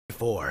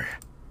before.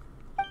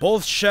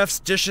 Both chefs'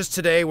 dishes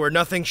today were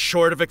nothing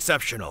short of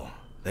exceptional.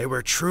 They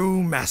were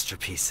true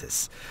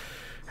masterpieces.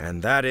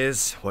 And that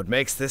is what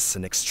makes this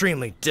an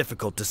extremely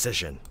difficult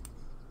decision.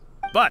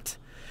 But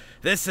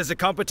this is a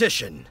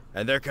competition,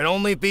 and there can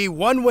only be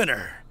one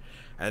winner.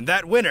 And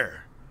that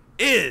winner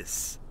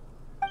is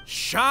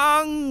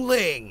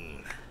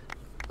Xiangling.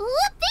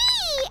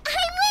 Whoopee!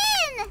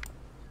 I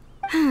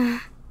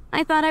win!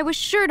 I thought I was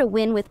sure to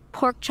win with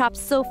pork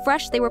chops so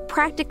fresh they were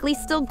practically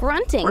still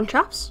grunting. Pork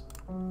chops?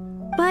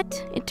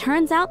 But it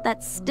turns out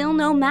that's still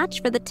no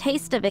match for the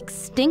taste of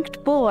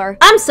extinct boar.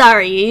 I'm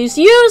sorry, you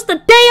used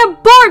the damn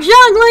boar,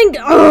 Xiangling!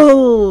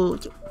 Oh!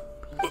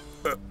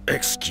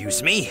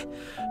 Excuse me?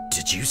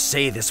 Did you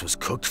say this was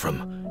cooked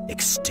from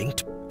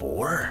extinct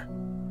boar?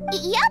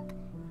 Yep,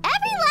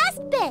 every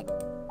last bit.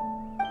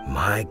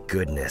 My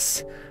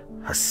goodness.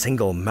 A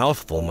single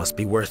mouthful must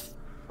be worth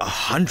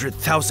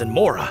 100,000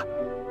 mora.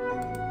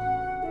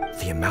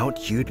 The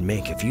amount you'd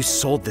make if you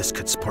sold this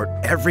could support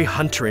every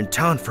hunter in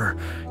town for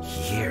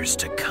years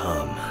to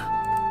come.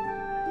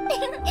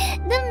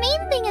 The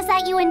main thing is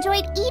that you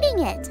enjoyed eating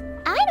it.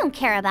 I don't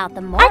care about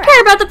the mora. I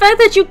care about the fact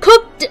that you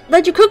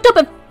cooked up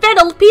and fed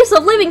a piece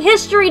of living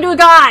history to a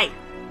guy.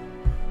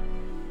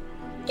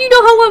 Do you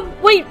know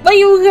what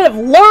you could have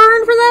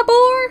learned from that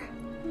boar?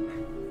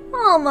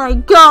 Oh my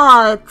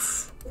god.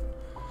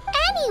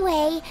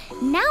 Anyway,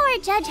 now our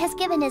judge has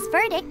given his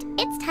verdict.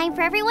 It's time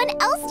for everyone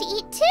else to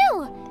eat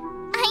too.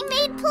 I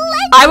made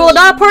plenty. I will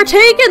not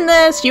partake in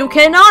this. You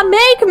cannot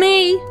make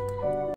me.